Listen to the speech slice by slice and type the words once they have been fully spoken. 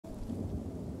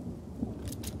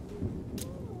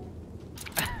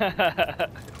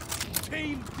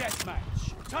Team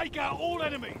Deathmatch. Take out all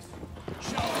enemies.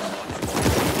 Show 'em what's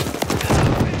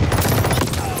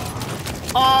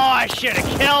Oh, I should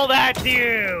have killed that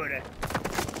dude!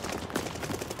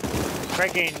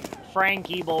 Freaking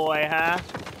Frankie boy, huh?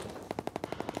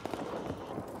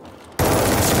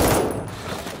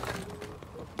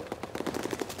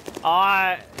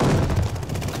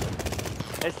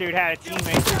 This dude had a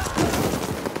teammate.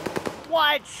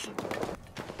 What?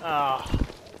 Oh.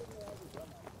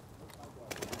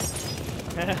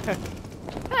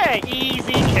 Hey,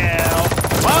 easy kill.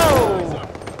 Whoa!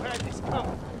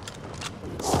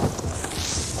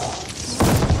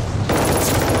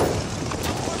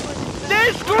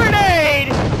 This grenade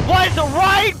was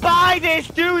right by this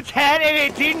dude's head and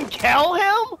it didn't kill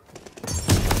him?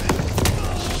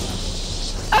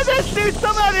 And this dude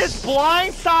somehow just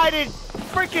blindsided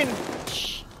freaking...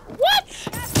 What?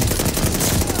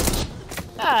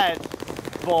 That's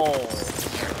bull.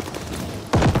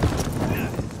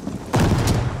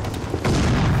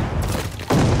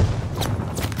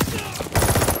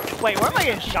 Wait, where am I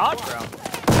getting shot from?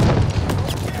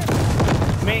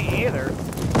 Me either.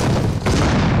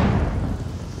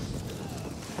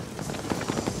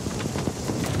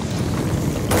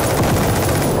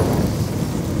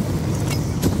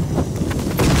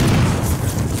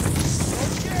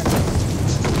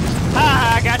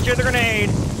 Ha! I got you the grenade,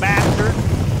 bastard.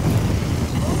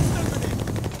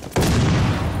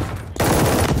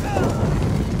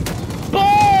 Bull!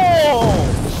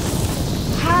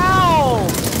 How?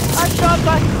 I shot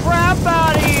the crap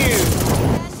out of you!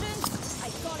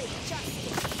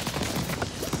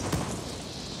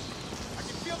 I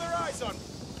can feel their eyes on.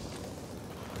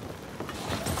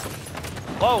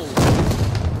 Whoa!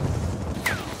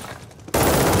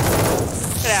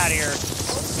 Get out of here.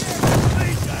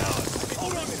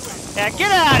 Yeah,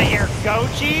 get out of here,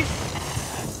 goachies!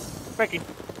 Freaking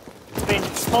been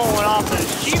pulling off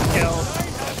those sheep kills.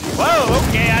 Whoa,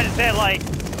 okay, I just had like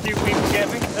 2 people get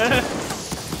me. We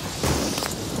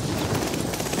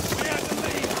have to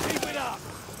leave. Keep it up.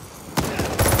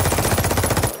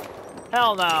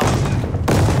 Hell no.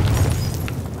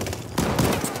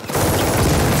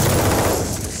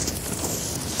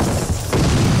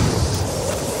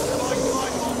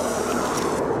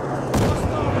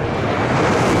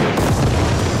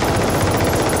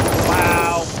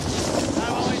 Wow.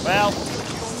 Well.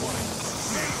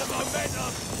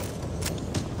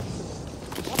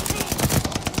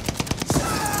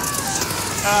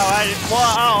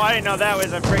 Oh, I didn't know that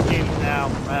was a freaking, no,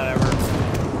 whatever.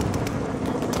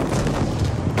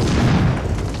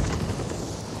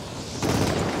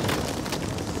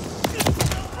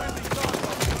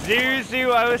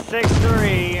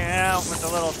 Zuzu063, yeah, with the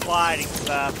little sliding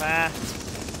stuff, huh?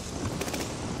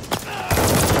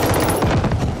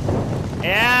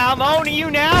 Yeah, I'm owning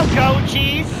you now,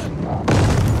 coachies!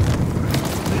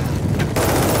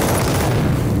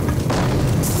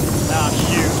 Oh,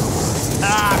 shoot.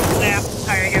 Ah, snap. I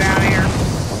gotta get out of here.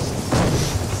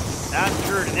 I'm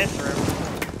screwed in this room.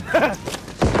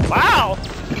 Wow!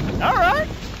 Alright.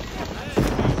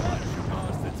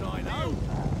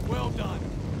 Well done.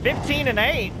 15 and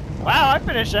 8. Wow, I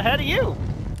finished ahead of you.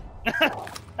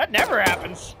 That never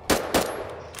happens.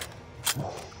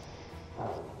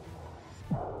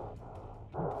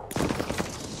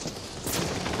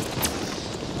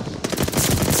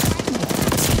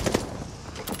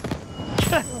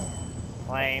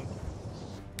 Lame.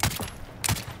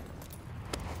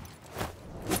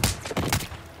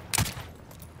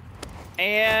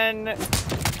 And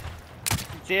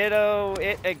ditto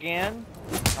it again?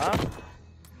 Huh?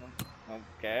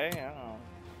 Okay, I don't know.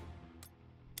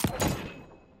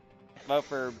 Vote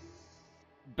for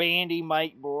Bandy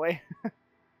Mike Boy.